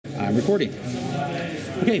I'm recording.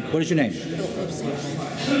 Okay, what is your name?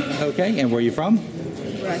 Okay, and where are you from?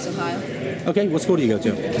 Rice, Ohio. Okay, what school do you go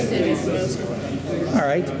to? Middle School. All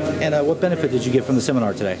right, and what benefit did you get from the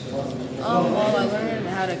seminar today? Well, I learned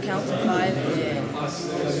how to count to 5 and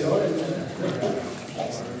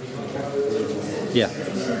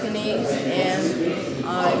Japanese, and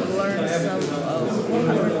I learned some of, I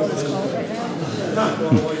don't know what it's called right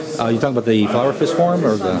now. You talking about the flower fist form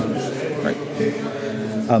or the? Right.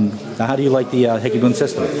 Now, how do you like the HKB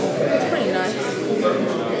system? It's pretty nice.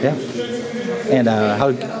 Yeah. And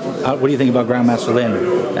how what do you think about Grandmaster Lin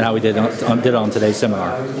and how we did on today's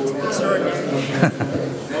seminar? Extraordinary.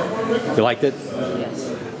 You liked it?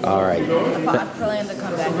 Yes. All right. I plan to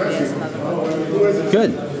come back and get another one.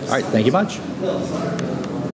 Good. All right. Thank you much.